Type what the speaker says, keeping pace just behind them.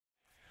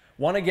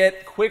Want to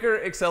get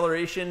quicker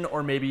acceleration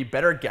or maybe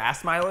better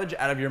gas mileage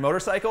out of your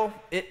motorcycle?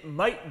 It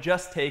might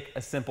just take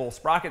a simple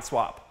sprocket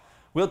swap.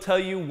 We'll tell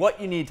you what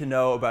you need to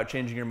know about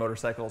changing your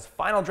motorcycle's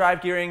final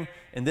drive gearing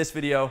in this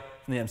video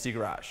from the MC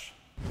Garage.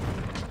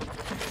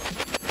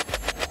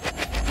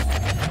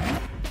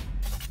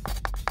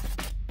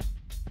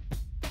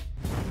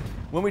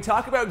 When we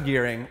talk about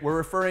gearing, we're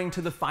referring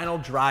to the final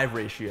drive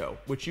ratio,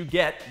 which you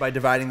get by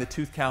dividing the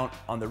tooth count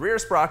on the rear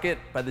sprocket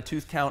by the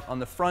tooth count on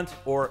the front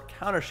or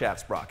countershaft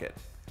sprocket.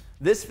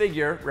 This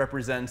figure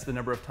represents the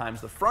number of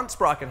times the front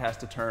sprocket has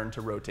to turn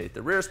to rotate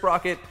the rear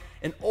sprocket,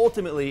 and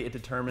ultimately it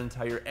determines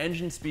how your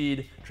engine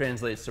speed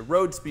translates to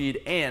road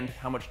speed and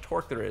how much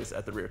torque there is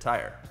at the rear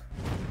tire.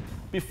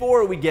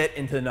 Before we get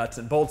into the nuts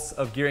and bolts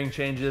of gearing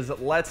changes,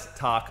 let's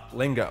talk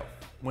lingo.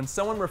 When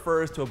someone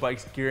refers to a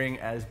bike's gearing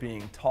as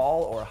being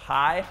tall or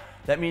high,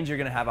 that means you're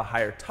going to have a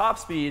higher top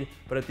speed,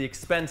 but at the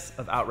expense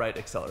of outright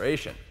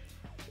acceleration.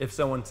 If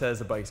someone says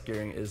a bike's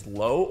gearing is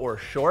low or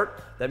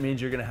short, that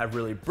means you're going to have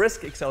really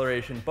brisk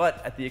acceleration,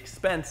 but at the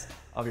expense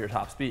of your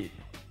top speed.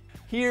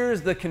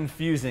 Here's the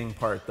confusing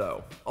part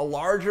though. A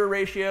larger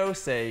ratio,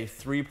 say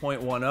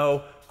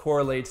 3.10,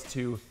 correlates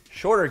to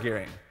shorter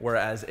gearing,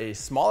 whereas a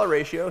smaller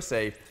ratio,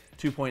 say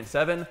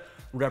 2.7,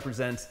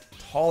 represents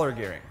taller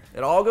gearing.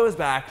 It all goes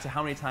back to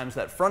how many times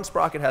that front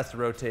sprocket has to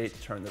rotate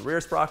to turn the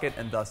rear sprocket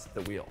and thus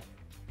the wheel.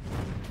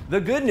 The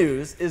good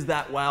news is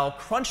that while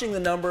crunching the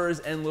numbers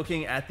and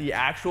looking at the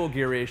actual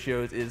gear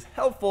ratios is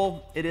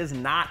helpful, it is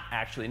not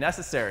actually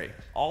necessary.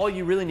 All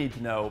you really need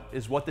to know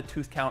is what the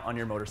tooth count on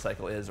your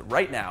motorcycle is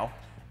right now,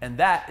 and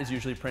that is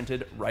usually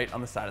printed right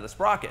on the side of the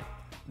sprocket.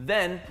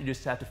 Then you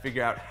just have to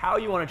figure out how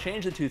you want to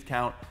change the tooth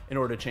count in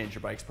order to change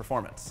your bike's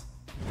performance.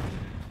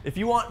 If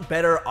you want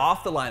better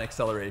off-the-line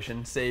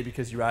acceleration, say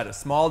because you ride a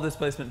small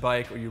displacement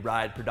bike or you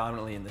ride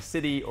predominantly in the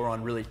city or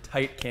on really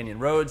tight canyon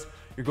roads,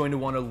 you're going to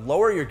want to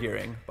lower your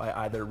gearing by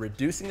either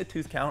reducing the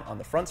tooth count on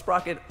the front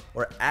sprocket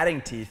or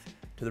adding teeth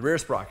to the rear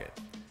sprocket.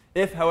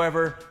 If,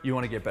 however, you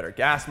want to get better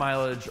gas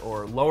mileage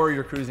or lower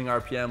your cruising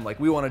RPM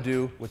like we want to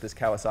do with this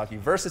Kawasaki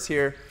Versys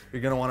here,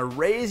 you're going to want to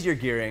raise your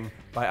gearing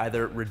by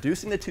either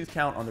reducing the tooth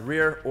count on the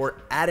rear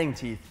or adding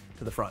teeth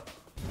to the front.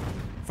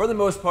 For the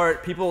most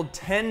part, people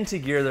tend to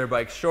gear their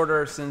bikes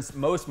shorter since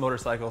most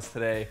motorcycles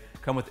today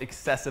come with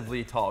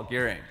excessively tall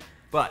gearing.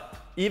 But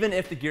even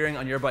if the gearing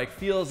on your bike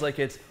feels like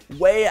it's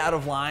way out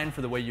of line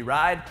for the way you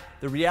ride,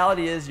 the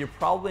reality is you're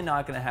probably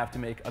not going to have to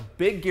make a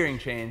big gearing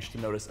change to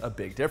notice a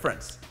big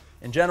difference.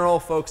 In general,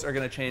 folks are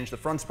going to change the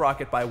front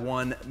sprocket by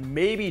 1,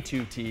 maybe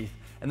 2 teeth,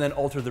 and then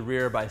alter the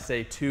rear by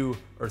say 2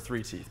 or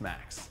 3 teeth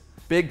max.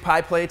 Big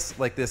pie plates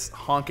like this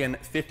honkin'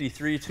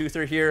 53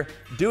 toother here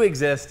do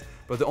exist,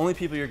 but the only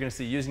people you're going to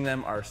see using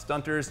them are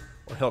stunters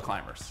or hill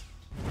climbers.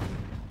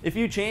 If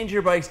you change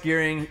your bike's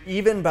gearing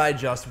even by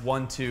just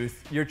 1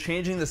 tooth, you're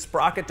changing the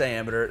sprocket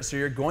diameter, so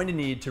you're going to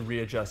need to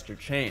readjust your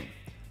chain.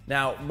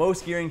 Now,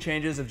 most gearing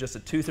changes of just a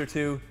tooth or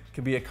two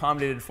can be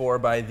accommodated for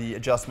by the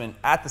adjustment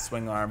at the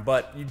swing arm,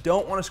 but you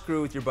don't want to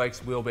screw with your bike's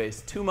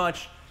wheelbase too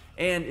much,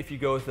 and if you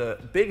go with a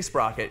big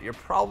sprocket, you're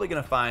probably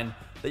going to find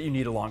that you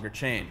need a longer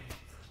chain.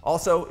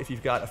 Also, if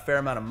you've got a fair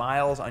amount of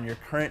miles on your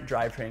current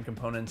drivetrain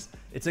components,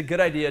 it's a good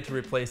idea to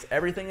replace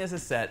everything as a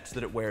set so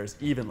that it wears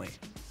evenly.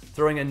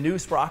 Throwing a new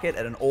sprocket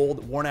at an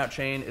old, worn-out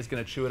chain is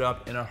going to chew it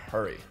up in a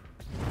hurry.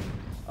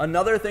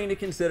 Another thing to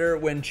consider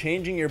when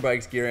changing your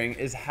bike's gearing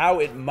is how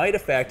it might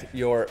affect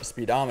your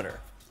speedometer.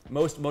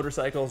 Most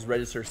motorcycles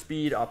register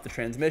speed off the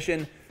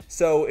transmission,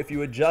 so if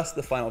you adjust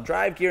the final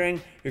drive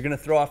gearing, you're going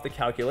to throw off the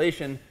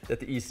calculation that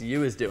the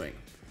ECU is doing.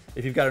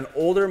 If you've got an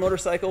older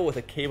motorcycle with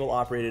a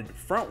cable-operated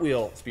front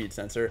wheel speed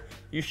sensor,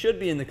 you should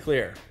be in the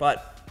clear,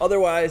 but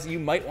otherwise you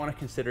might want to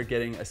consider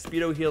getting a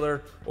speedo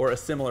healer or a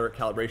similar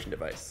calibration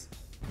device.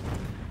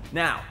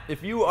 Now,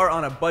 if you are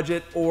on a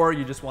budget or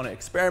you just want to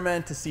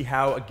experiment to see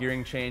how a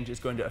gearing change is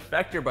going to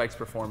affect your bike's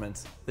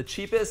performance, the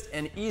cheapest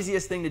and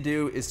easiest thing to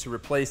do is to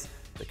replace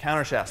the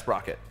countershaft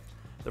sprocket.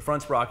 The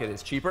front sprocket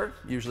is cheaper,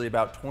 usually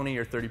about 20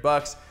 or 30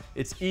 bucks.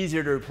 It's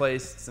easier to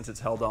replace since it's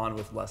held on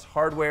with less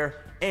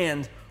hardware,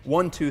 and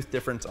 1 tooth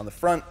difference on the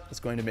front is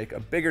going to make a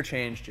bigger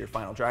change to your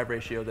final drive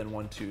ratio than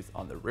 1 tooth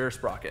on the rear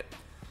sprocket.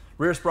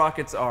 Rear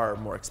sprockets are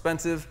more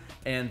expensive,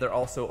 and they're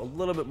also a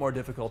little bit more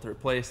difficult to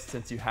replace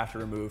since you have to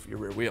remove your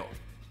rear wheel.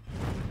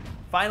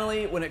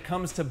 Finally, when it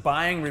comes to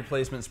buying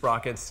replacement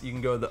sprockets, you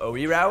can go the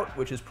OE route,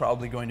 which is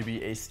probably going to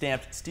be a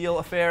stamped steel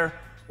affair,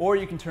 or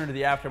you can turn to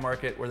the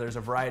aftermarket where there's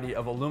a variety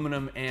of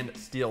aluminum and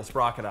steel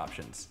sprocket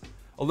options.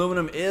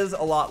 Aluminum is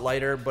a lot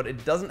lighter, but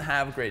it doesn't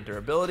have great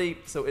durability,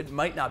 so it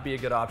might not be a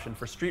good option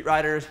for street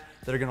riders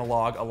that are going to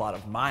log a lot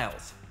of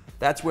miles.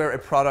 That's where a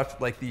product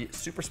like the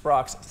Super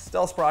Sprox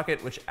Stealth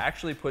Sprocket, which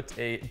actually puts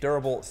a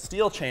durable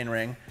steel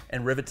chainring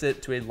and rivets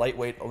it to a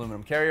lightweight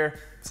aluminum carrier,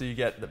 so you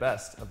get the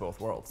best of both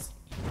worlds.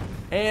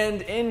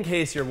 And in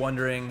case you're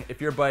wondering,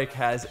 if your bike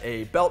has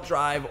a belt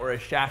drive or a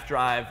shaft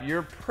drive,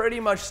 you're pretty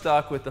much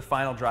stuck with the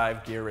final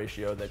drive gear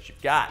ratio that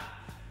you've got.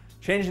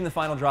 Changing the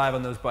final drive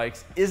on those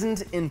bikes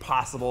isn't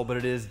impossible, but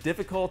it is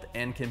difficult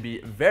and can be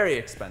very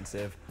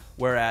expensive.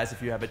 Whereas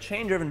if you have a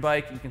chain-driven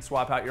bike, you can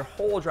swap out your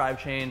whole drive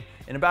chain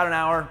in about an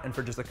hour and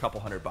for just a couple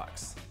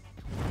 $100.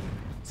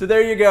 So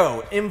there you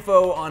go,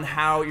 info on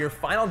how your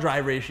final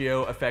drive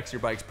ratio affects your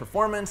bike's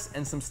performance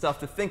and some stuff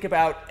to think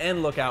about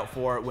and look out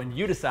for when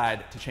you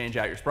decide to change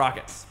out your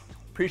sprockets.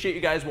 Appreciate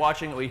you guys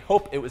watching. We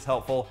hope it was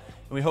helpful,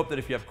 and we hope that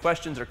if you have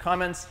questions or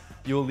comments,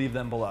 you will leave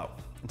them below.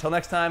 Until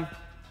next time,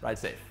 ride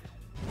safe.